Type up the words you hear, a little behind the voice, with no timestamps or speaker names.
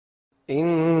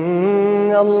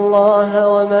إن الله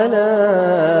وملائكته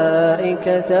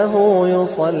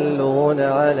يصلون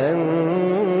على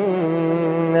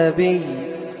النبي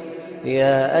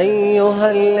يا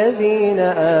أيها الذين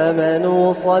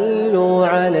آمنوا صلوا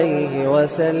عليه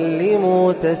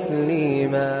وسلموا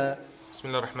تسليما. بسم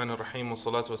الله الرحمن الرحيم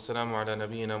والصلاة والسلام على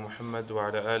نبينا محمد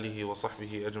وعلى آله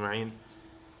وصحبه أجمعين.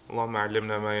 اللهم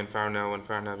علمنا ما ينفعنا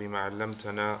وانفعنا بما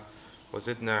علمتنا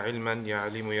وزدنا علما يا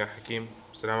عليم يا حكيم.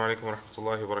 السلام عليكم ورحمة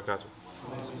الله وبركاته.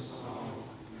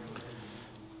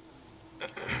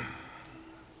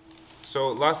 So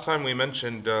last time we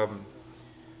mentioned the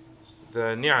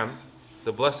ni'am,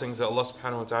 the blessings that Allah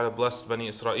subhanahu wa ta'ala blessed Bani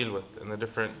Israel with in the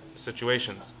different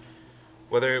situations.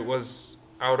 Whether it was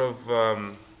out of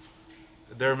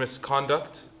their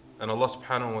misconduct and Allah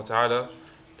subhanahu wa ta'ala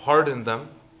pardoned them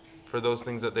for those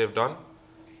things that they've done,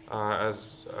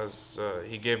 as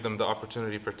He gave them the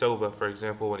opportunity for tawbah, for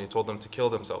example, when He told them to kill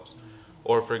themselves.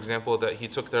 Or for example, that He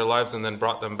took their lives and then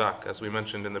brought them back, as we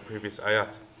mentioned in the previous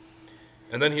ayat.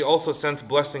 And then He also sent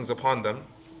blessings upon them.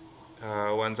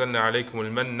 وَأَنزَلْنَا عَلَيْكُمُ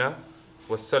الْمَنَّ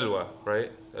وَالسَّلْوَى,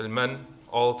 right? Al-man,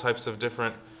 all types of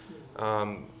different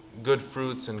good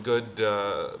fruits and good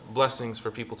blessings for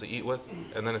people to eat with.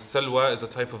 And then as-salwa is a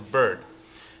type of bird.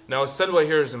 Now as-salwa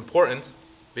here is important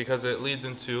because it leads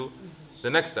into the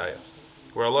next ayah,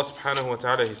 where Allah subhanahu wa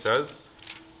ta'ala, He says,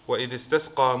 وَإِذِ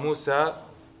اسْتَسْقَى مُوسَى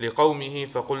لِقَوْمِهِ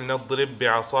فَقُلْنَا اضْرِبْ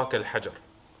بِعَصَاكَ الْحَجَرِ.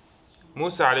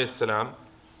 Musa alayhi salam,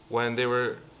 when they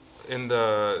were in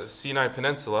the Sinai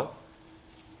Peninsula,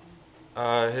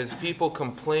 his people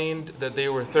complained that they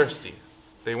were thirsty.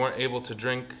 They weren't able to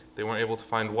drink, they weren't able to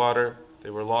find water,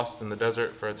 they were lost in the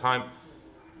desert for a time.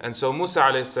 And so Musa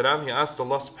alayhi salam, he asked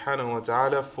Allah subhanahu wa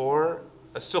ta'ala for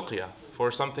a suqya, for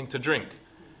something to drink.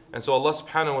 And so Allah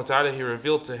subhanahu wa ta'ala, He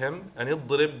revealed to him, أَنِ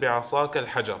اضْرِبْ بِعَصَاكَ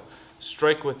الْحَجَرِ,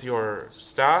 strike with your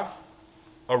staff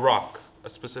a rock, a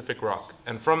specific rock.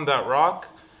 And from that rock,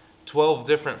 12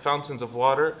 different fountains of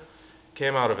water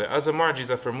came out of it, as a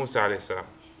mu'jiza for Musa alayhi salam.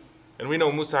 And we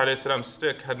know Musa alayhi salam's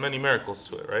stick had many miracles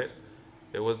to it, right?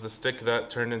 It was the stick that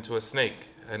turned into a snake,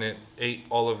 and it ate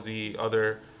all of the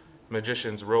other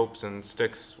magicians' ropes and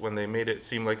sticks. When they made it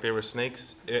seem like they were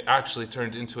snakes, it actually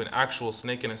turned into an actual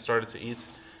snake, and it started to eat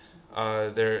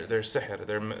their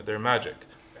sihr, their magic.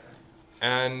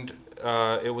 And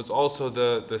it was also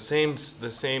the same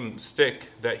stick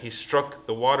that he struck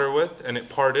the water with, and it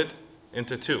parted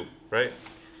into two, right?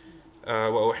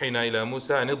 وَأُوحِينَا إِلَى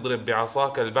مُوسَى أَنِ اضْرِبْ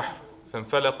بِعَصَاكَ الْبَحْرَ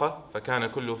فَانْفَلَقَ فَكَانَ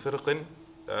كُلُّ فِرْقٍ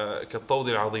كَالطَّوْدِ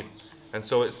الْعَظِيمِ. And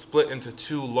so it split into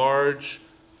two large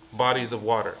bodies of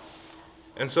water.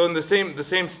 And so in the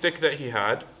same stick that he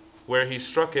had, where he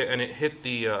struck it and it hit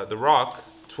the rock,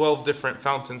 12 different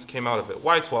fountains came out of it.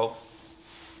 Why 12?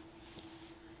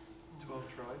 12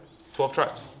 tribes. 12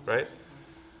 tribes, right?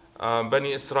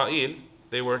 Bani Israel,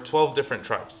 they were 12 different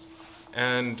tribes.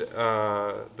 And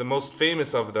the most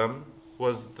famous of them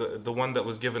was the one that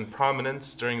was given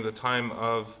prominence during the time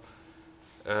of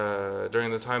Dawood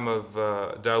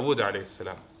alayhi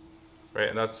salam, right?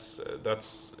 And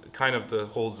that's kind of the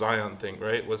whole Zion thing,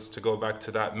 right? Was to go back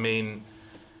to that main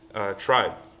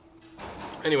tribe.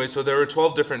 Anyway, so there were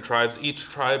 12 different tribes. Each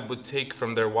tribe would take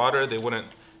from their water. They wouldn't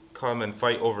come and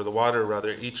fight over the water.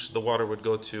 Rather, the water would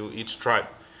go to each tribe.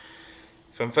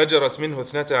 فَانْفَجَرَتْ مِنْهُ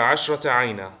 12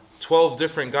 عَيْنًا. 12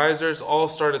 different geysers all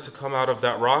started to come out of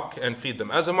that rock and feed them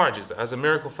as a mu'jiza, as a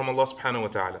miracle from Allah subhanahu wa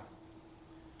ta'ala.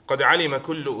 قَدْ عَلِمَ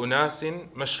كُلُّ أُنَاسٍ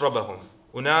مَشْرَبَهُمْ.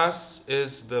 Unas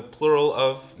is the plural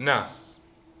of nas,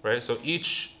 right? So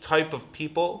each type of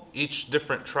people, each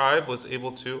different tribe was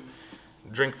able to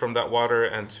drink from that water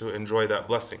and to enjoy that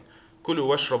blessing. كُلُوا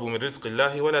وَاشْرَبُوا مِنْ رِزْقِ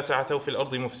اللَّهِ وَلَا تَعْثَوْا فِي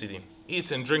الْأَرْضِ مُفْسِدِينَ. Eat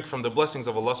and drink from the blessings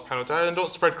of Allah subhanahu wa ta'ala and don't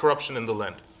spread corruption in the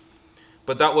land.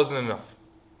 But that wasn't enough.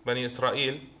 Bani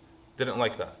Israel didn't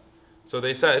like that. So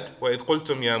they said, وَإِذْ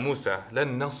قُلْتُمْ يَا مُوسَى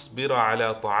لَن نَصْبِرَ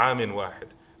عَلَى طَعَامٍ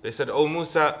وَاحِدٍ. They said, "Oh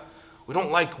Musa, we don't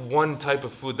like one type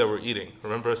of food that we're eating."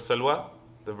 Remember salwa,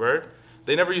 the bird?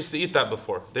 They never used to eat that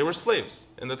before. They were slaves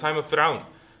in the time of Fir'aun.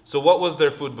 So what was their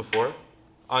food before?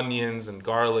 Onions and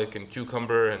garlic and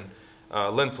cucumber and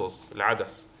lentils,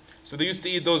 al-adas. So they used to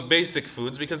eat those basic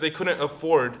foods because they couldn't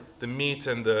afford the meat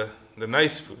and the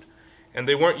nice food. And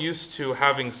they weren't used to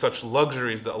having such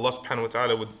luxuries that Allah subhanahu wa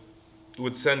ta'ala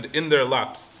would send in their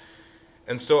laps.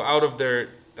 And so out of their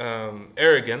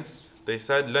arrogance, they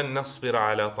said, لَن نَصْبِرَ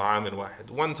عَلَى طَعَامٍ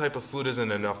وَاحِدٍ. One type of food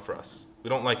isn't enough for us. We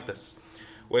don't like this.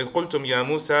 وإذ قلتم يا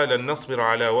موسى لن نصبر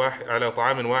على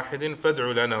طعام واحد فادع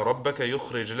لنا ربك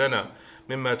يخرج لنا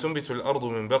مما تنبت الأرض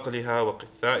من بقلها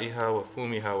وقثائها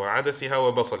وفومها وعدسها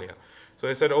وبصلها. So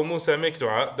they said, "O Musa, make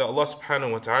dua that Allah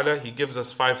subhanahu wa ta'ala, He gives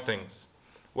us 5 things."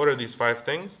 What are these 5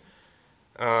 things?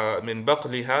 من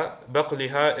بقلها.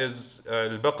 بقلها is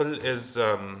البقل is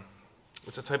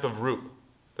it's a type of root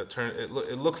that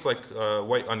it looks like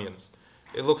white onions.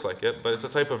 It looks like it, but it's a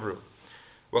type of root.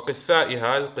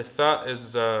 وقثائها. القثاء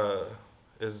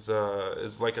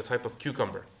is like a type of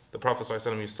cucumber. The Prophet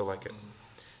ﷺ used to like it.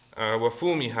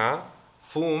 وفومها.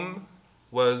 Fum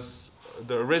was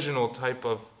the original type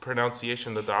of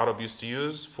pronunciation that the Arab used to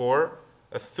use for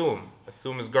a thum. A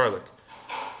thum is garlic.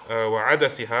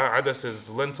 وعدسها. Adas is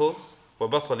lentils.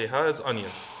 وبصلها is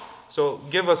onions. So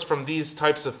give us from these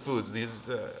types of foods, these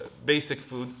basic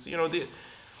foods. You know,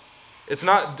 it's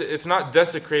not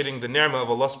desecrating the ni'mah of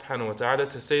Allah subhanahu wa ta'ala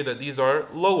to say that these are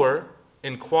lower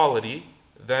in quality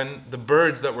than the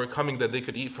birds that were coming that they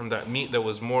could eat from that meat that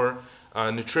was more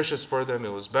nutritious for them,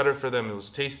 it was better for them, it was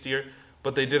tastier,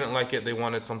 but they didn't like it, they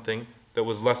wanted something that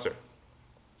was lesser.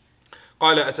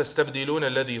 قال أتستبدلون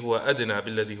الذي هو أدنى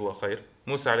بالذي هو خير.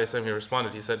 Musa alayhi salam, he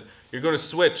responded, he said, you're going to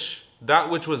switch that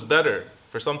which was better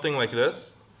for something like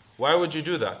this? Why would you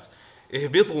do that?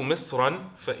 اهبطوا مصرا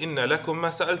فإن لكم ما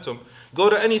سألتم. Go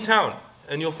to any town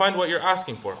and you'll find what you're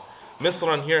asking for.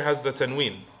 Misran here has the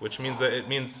tanween, which means that it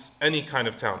means any kind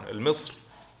of town. Al-Misr,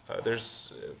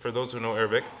 there's, for those who know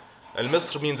Arabic,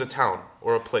 Al-Misr means a town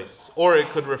or a place. Or it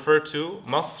could refer to,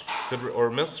 Masr, or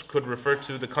Misr could refer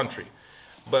to the country.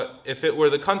 But if it were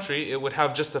the country, it would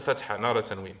have just a fatha, not a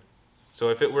tanween. So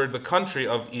if it were the country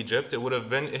of Egypt, it would have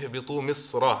been ihbitu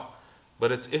misra.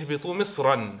 But it's ihbitu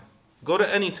misran. Go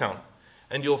to any town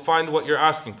and you'll find what you're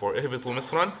asking for. Ihbitu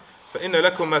misran. فَإِنَّ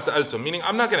لَكُمْ مَا سَأَلْتُمْ. Meaning,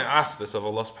 I'm not going to ask this of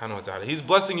Allah subhanahu wa ta'ala. He's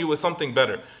blessing you with something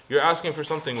better. You're asking for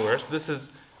something worse. This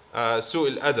is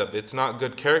su'il adab. It's not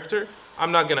good character.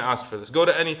 I'm not going to ask for this. Go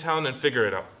to any town and figure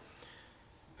it out.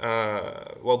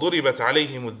 وَضُرِبَتْ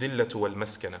عَلَيْهِمُ الذِّلَّةُ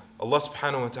وَالْمَسْكَنَةُ. Allah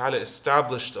subhanahu wa ta'ala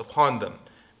established upon them,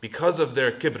 because of their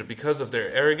kibr, because of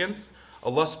their arrogance,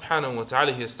 Allah subhanahu wa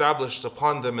ta'ala, He established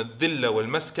upon them الذِّلَّ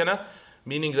وَالْمَسْكَنَةُ,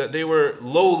 meaning that they were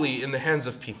lowly in the hands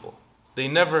of people. They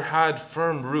never had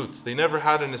firm roots. They never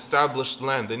had an established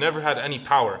land. They never had any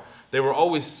power. They were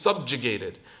always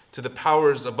subjugated to the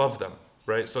powers above them,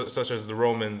 right? So, such as the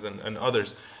Romans and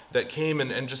others that came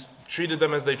and just treated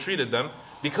them as they treated them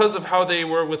because of how they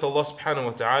were with Allah subhanahu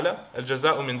wa ta'ala.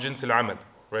 Al-jaza'u min jins al-amal,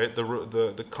 right?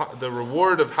 The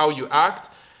reward of how you act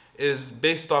is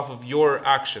based off of your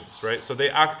actions, right? So they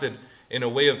acted in a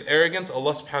way of arrogance.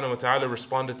 Allah subhanahu wa ta'ala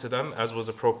responded to them as was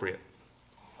appropriate.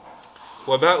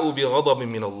 وَبَاءُوا بِغَضَبٍ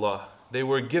مِّنَ اللَّهِ. They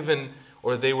were given,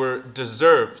 or they were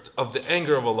deserved of the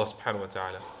anger of Allah subhanahu wa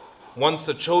ta'ala. Once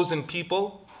a chosen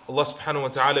people, Allah subhanahu wa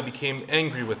ta'ala became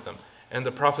angry with them. And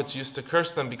the prophets used to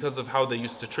curse them because of how they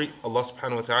used to treat Allah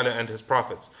subhanahu wa ta'ala and His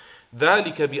prophets.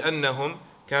 ذَلِكَ بِأَنَّهُمْ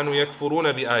كَانُوا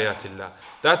يَكْفُرُونَ بِآيَاتِ اللَّهِ.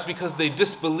 That's because they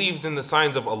disbelieved in the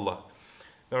signs of Allah.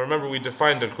 Now remember, we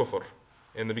defined al-kufr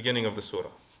in the beginning of the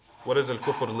surah. What is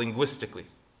al-kufr linguistically?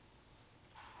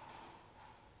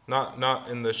 Not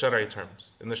in the Shari'i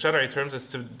terms. In the Shari'i terms, it's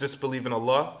to disbelieve in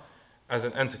Allah as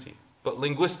an entity. But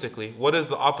linguistically, what is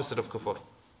the opposite of kufr?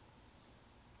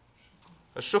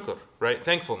 Ash-shukr, right?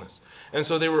 Thankfulness. And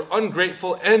so they were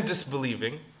ungrateful and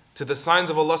disbelieving to the signs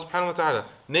of Allah subhanahu wa ta'ala.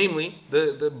 Namely,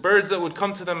 the birds that would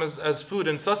come to them as food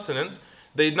and sustenance,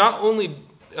 they not only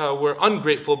were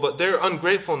ungrateful, but their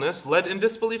ungratefulness led in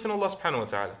disbelief in Allah subhanahu wa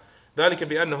ta'ala. ذَلِكَ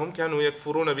بِأَنَّهُمْ كَانُوا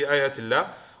يَكْفُرُونَ بِآيَاتِ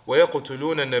اللَّهِ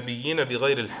وَيَقْتُلُونَ النَّبِيِّينَ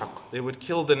بِغَيْرِ الْحَقِّ. They would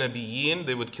kill the nabiyyin,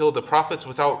 they would kill the prophets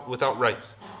without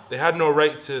rights. They had no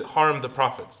right to harm the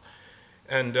prophets.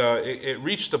 And it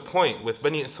reached a point with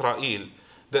Bani Israel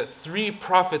that 3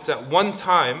 prophets at one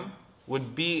time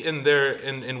would be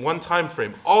in one time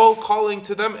frame, all calling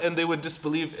to them, and they would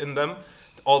disbelieve in them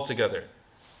altogether.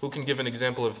 Who can give an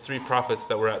example of 3 prophets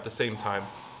that were at the same time?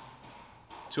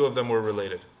 2 of them were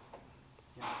related.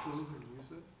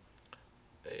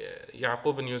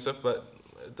 Yaqub and Yusuf, but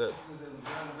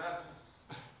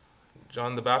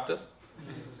John the Baptist?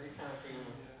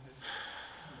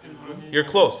 You're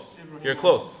close. You're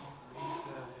close.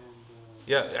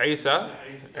 Yeah,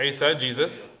 Isa,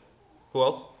 Jesus. Who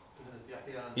else?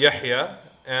 Yahya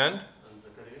and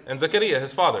Zakaria,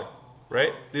 his father.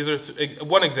 Right? These are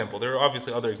one example. There are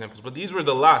obviously other examples, but these were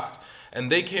the last. And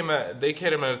they came at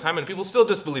a time, and people still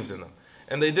disbelieved in them.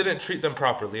 And they didn't treat them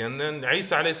properly. And then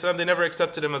Isa alayhi salam, they never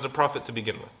accepted him as a prophet to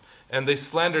begin with. And they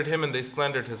slandered him and they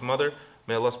slandered his mother.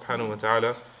 May Allah subhanahu wa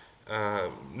ta'ala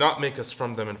not make us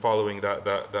from them in following that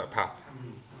path.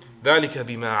 ذَلِكَ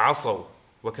بِمَا عَصَوْا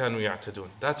وَكَانُوا يَعْتَدُونَ.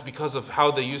 That's because of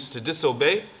how they used to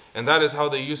disobey, and that is how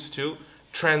they used to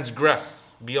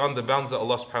transgress beyond the bounds that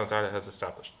Allah subhanahu wa ta'ala has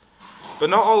established. But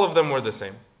not all of them were the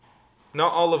same.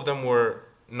 Not all of them were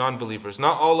non-believers.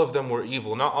 Not all of them were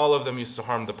evil. Not all of them used to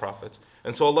harm the prophets.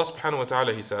 And so Allah subhanahu wa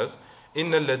ta'ala, He says,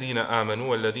 إِنَّ الَّذِينَ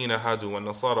آمَنُوا وَالَّذِينَ هَادُوا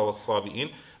وَالنَّصَارَى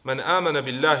وَالصَّابِئِينَ مَنْ آمَنَ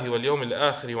بِاللَّهِ وَالْيَوْمِ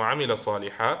الْآخِرِ وَعَمِلَ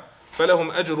صَالِحًا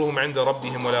فَلَهُمْ أَجْرُهُمْ عِنْدَ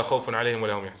رَبِّهِمْ وَلَا خَوْفٌ عَلَيْهِمْ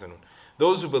وَلَا هُمْ يَحْزَنُونَ.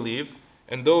 Those who believe,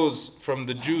 and those from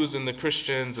the Jews and the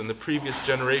Christians and the previous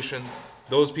generations,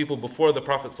 those people before the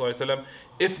Prophet ﷺ,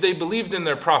 if they believed in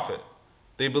their Prophet,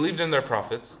 they believed in their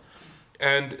prophets,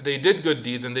 and they did good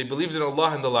deeds, and they believed in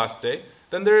Allah and the last day,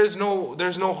 then there's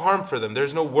no harm for them,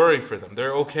 there's no worry for them,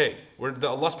 they're okay. Allah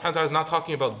subhanahu wa ta'ala is not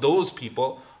talking about those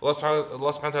people. Allah subhanahu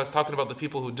wa ta'ala is talking about the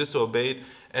people who disobeyed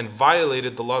and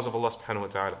violated the laws of Allah subhanahu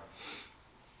wa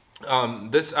ta'ala.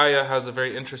 This ayah has a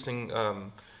very interesting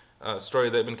story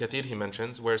that Ibn Kathir he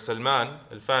mentions, where Salman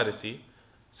al-Farisi,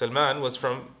 Salman was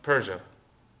from Persia,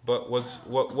 but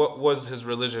what was his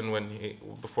religion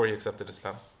before he accepted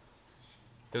Islam?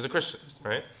 He was a Christian,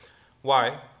 right?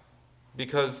 Why?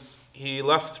 Because he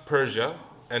left Persia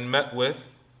and met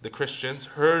with the Christians,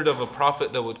 heard of a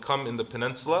prophet that would come in the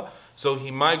peninsula, so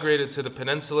he migrated to the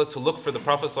peninsula to look for the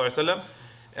Prophet ﷺ,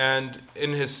 and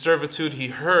in his servitude he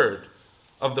heard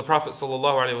of the Prophet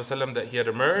ﷺ that he had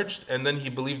emerged, and then he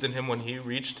believed in him when he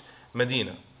reached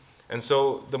Medina. And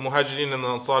so the Muhajirin and the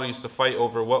Ansar used to fight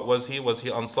over what was he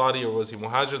Ansari or was he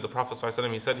Muhajir? The Prophet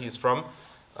ﷺ, he said he's from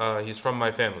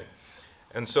my family.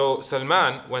 And so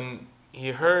Salman, when he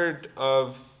heard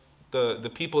of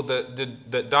the people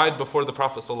that died before the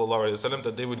Prophet ﷺ,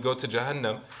 that they would go to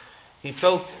Jahannam, he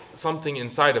felt something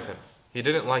inside of him. He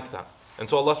didn't like that. And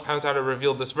so Allah subhanahu wa ta'ala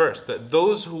revealed this verse, that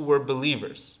those who were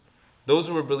believers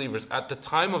at the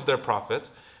time of their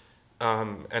Prophet,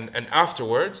 and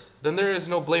afterwards, then there is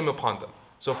no blame upon them.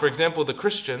 So for example, the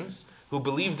Christians who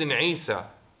believed in Isa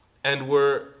and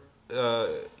were,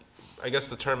 I guess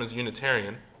the term is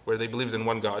Unitarian, where they believed in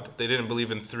one God. They didn't believe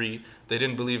in three. They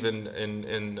didn't believe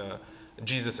in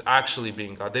Jesus actually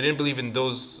being God. They didn't believe in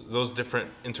those different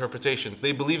interpretations.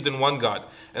 They believed in one God,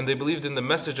 and they believed in the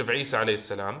message of Isa alayhi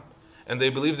salam, and they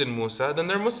believed in Musa, then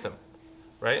they're Muslim.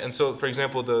 Right? And so, for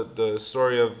example, the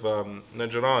story of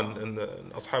Najran and the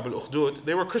Ashab al-Ukhdud,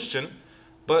 they were Christian,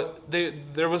 but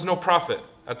there was no prophet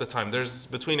at the time.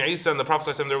 Between Isa and the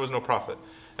Prophet ﷺ, there was no prophet.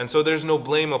 And so there's no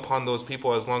blame upon those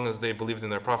people as long as they believed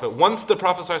in their prophet. Once the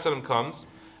Prophet ﷺ comes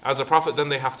as a prophet, then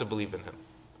they have to believe in him.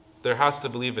 There has to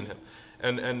believe in him.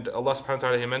 And Allah subhanahu wa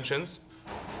ta'ala, He mentions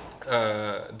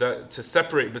that to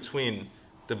separate between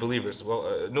the believers. Well,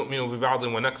 نُؤْمِنُ بِبَعْضٍ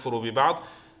وَنَكْفُرُ بِبَعْضٍ,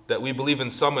 that we believe in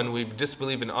some and we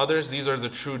disbelieve in others. These are the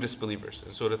true disbelievers.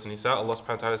 In Surah An-Nisa, Allah subhanahu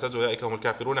wa ta'ala says, وَأُولَٰئِكَ هُمُ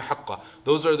الْكَافِرُونَ حَقًّا.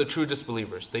 Those are the true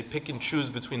disbelievers. They pick and choose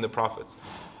between the prophets.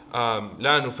 لَا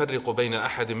نُفَرِّقُ بَيْنَ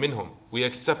أَحَدٍ مِّنْهُمْ. We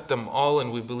accept them all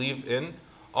and we believe in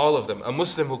all of them. A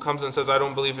Muslim who comes and says, I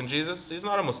don't believe in Jesus, he's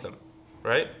not a Muslim.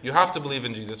 Right? You have to believe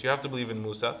in Jesus. You have to believe in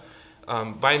Musa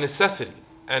by necessity.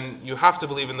 And you have to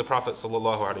believe in the Prophet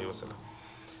sallallahu alaihi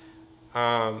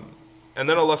wasallam. And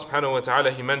then Allah subhanahu wa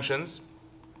ta'ala, He mentions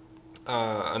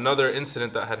another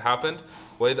incident that had happened.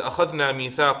 وَإِذْ أَخَذْنَا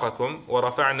مِيثَاقَكُمْ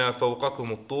وَرَفَعْنَا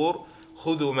فَوْقَكُمُ الطُّورَ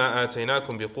خُذُوا مَا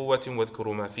آتَيْنَاكُمْ بِقُوَّةٍ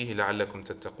وَاذْكُرُوا مَا فِيهِ لَعَلَّكُمْ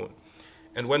تَتَّقُونَ.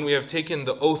 And when we have taken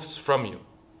the oaths from you,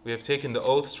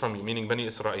 meaning Bani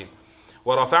Israel.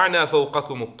 وَرَفَعْنَا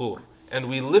فَوْقَكُمُ الطُّورَ. And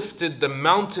we lifted the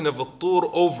mountain of At-Tur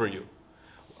over you.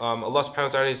 Allah subhanahu wa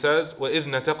ta'ala says, وَإِذْ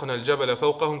نَتَقْنَا الْجَبَلَ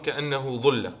فَوْقَهُمْ كَأَنَّهُ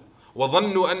ظُلَّةٌ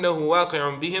وَظَنُّوا أَنَّهُ وَاقِعٌ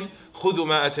بِهِمْ خُذُوا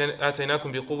مَا آتَيْنَاكُمْ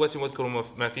بِقُوَّةٍ وَاذْكُرُوا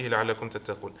مَا فِيهِ لَعَلَّكُمْ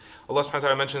تَتَّقُونَ. Allah subhanahu wa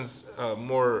ta'ala mentions a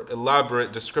more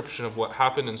elaborate description of what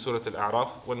happened in Surah Al-A'raf.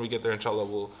 When we get there, inshallah,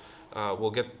 we'll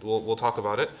talk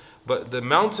about it. But the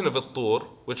mountain of At-Tur,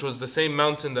 which was the same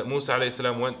mountain that Musa alayhi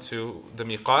salam went to, the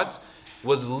miqat,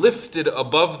 was lifted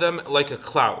above them like a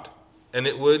cloud. And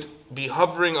it would be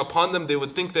hovering upon them. They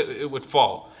would think that it would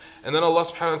fall. And then Allah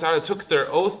subhanahu wa ta'ala took their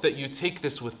oath that you take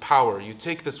this with power, you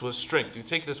take this with strength, you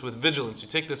take this with vigilance, you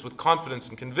take this with confidence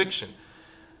and conviction.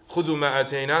 خُذُوا مَا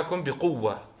آتَيْنَاكُمْ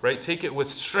بِقُوَّةٍ. Right? Take it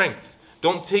with strength.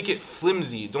 Don't take it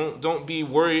flimsy. Don't be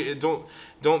worried. Don't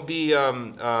be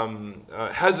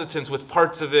hesitant with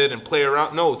parts of it and play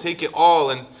around. No, take it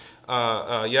all and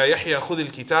يَا يَحْيَى خُذِ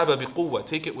الْكِتَابَ بِقُوَّةٍ.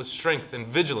 Take it with strength and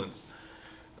vigilance.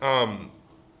 وَاذْكُرُوا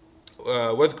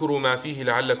مَا فِيهِ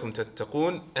لَعَلَّكُمْ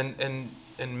تَتَّقُونَ.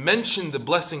 And mention the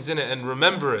blessings in it and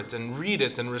remember it and read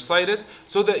it and recite it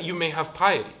so that you may have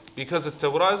piety. Because the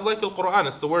Tawrah is like the Quran.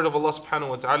 It's the word of Allah subhanahu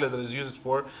wa ta'ala that is used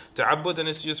for ta'abbud and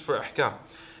it's used for ahkam.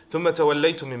 ثُمَّ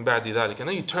تَوَلَّيْتُم مِّن بَعْدِ ذَلِكَ. And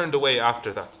then you turned away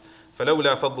after that.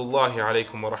 فَلَوْلَا فَضْلُ اللَّهِ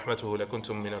عَلَيْكُمْ وَرَحْمَتُهُ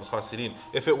لَكُنْتُم مِّنَ الْخَاسِرِينَ.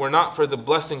 If it were not for the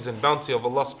blessings and bounty of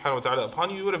Allah subhanahu wa ta'ala upon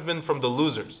you, you would have been from the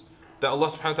losers. That Allah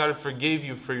subhanahu wa ta'ala forgave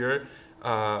you for your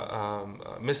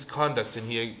misconduct,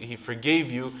 and he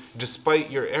forgave you despite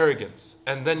your arrogance,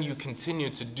 and then you continue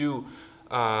to do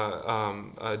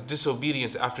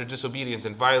disobedience after disobedience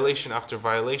and violation after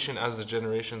violation as the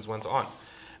generations went on.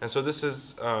 And so this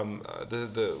is,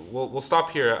 we'll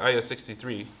stop here at ayah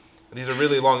 63. These are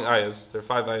really long ayahs. There are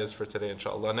 5 ayahs for today,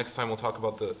 inshallah. Next time we'll talk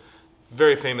about the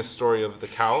very famous story of the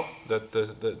cow that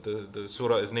the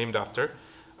surah is named after.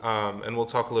 And we'll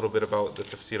talk a little bit about the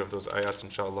tafsir of those ayats,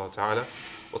 inshallah ta'ala.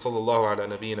 وصلى الله على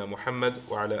نبينا محمد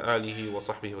وعلى آله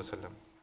وصحبه وسلم.